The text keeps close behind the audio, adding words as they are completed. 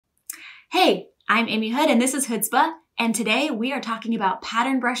Hey, I'm Amy Hood and this is Hoodzpah, and today we are talking about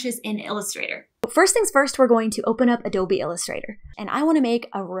pattern brushes in Illustrator. First things first, we're going to open up Adobe Illustrator, and I want to make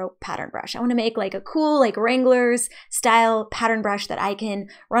a rope pattern brush. I want to make like a cool Wrangler's style pattern brush that I can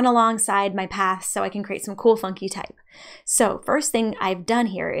run alongside my paths so I can create some cool funky type. So first thing I've done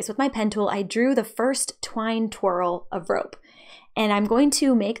here is with my pen tool, I drew the first twine twirl of rope, and I'm going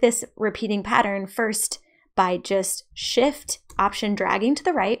to make this repeating pattern first by just Shift Option dragging to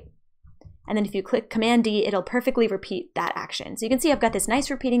the right. And then if you click Command D, it'll perfectly repeat that action. So you can see I've got this nice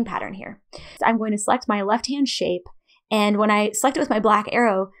repeating pattern here. So I'm going to select my left-hand shape, and when I select it with my black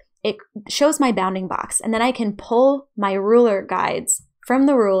arrow, it shows my bounding box. And then I can pull my ruler guides from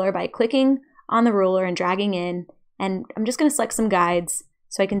the ruler by clicking on the ruler and dragging in. And I'm just going to select some guides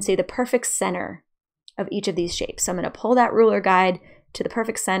so I can see the perfect center of each of these shapes. So I'm going to pull that ruler guide to the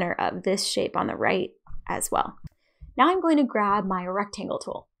perfect center of this shape on the right as well. Now I'm going to grab my rectangle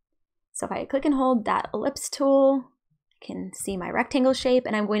tool. So if I click and hold that ellipse tool, I can see my rectangle shape,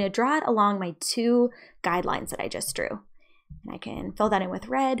 and I'm going to draw it along my two guidelines that I just drew. And I can fill that in with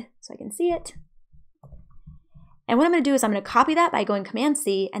red so I can see it. And what I'm going to do is I'm going to copy that by going Command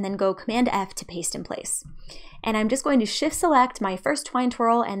C and then go Command F to paste in place. And I'm just going to Shift select my first twine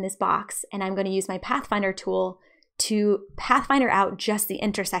twirl and this box, and I'm going to use my Pathfinder tool to pathfinder out just the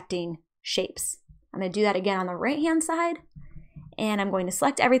intersecting shapes. I'm going to do that again on the right hand side. And I'm going to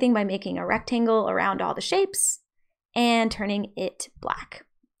select everything by making a rectangle around all the shapes and turning it black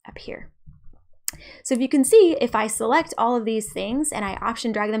up here. So if you can see, if I select all of these things and I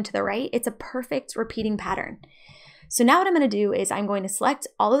option drag them to the right, it's a perfect repeating pattern. So now what I'm going to do is I'm going to select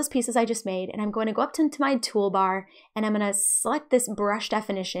all of those pieces I just made, and I'm going to go up to my toolbar, and I'm going to select this brush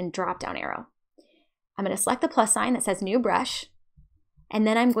definition drop down arrow. I'm going to select the plus sign that says new brush, and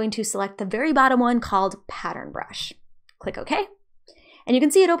then I'm going to select the very bottom one called pattern brush. Click OK. And you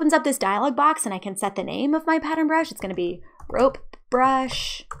can see it opens up this dialog box, and I can set the name of my pattern brush. It's going to be rope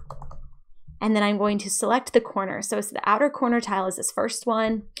brush. And then I'm going to select the corner. So the outer corner tile is this first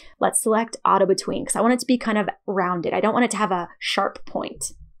one. Let's select auto between because I want it to be kind of rounded. I don't want it to have a sharp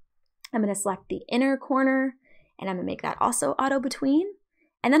point. I'm going to select the inner corner, and I'm going to make that also auto between.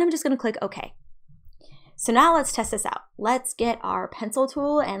 And then I'm just going to click OK. So now let's test this out. Let's get our pencil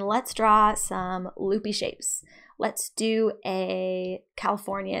tool and let's draw some loopy shapes. Let's do a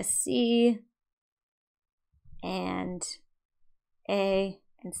California C and A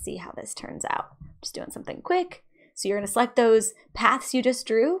and see how this turns out. Just doing something quick. So you're going to select those paths you just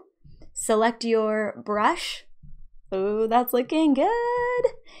drew. Select your brush. Oh, that's looking good.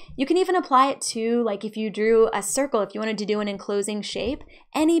 You can even apply it to, like if you drew a circle, if you wanted to do an enclosing shape,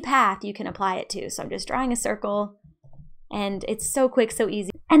 any path you can apply it to. So I'm just drawing a circle, and it's so quick, so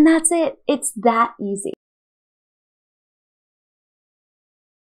easy. And that's it. It's that easy.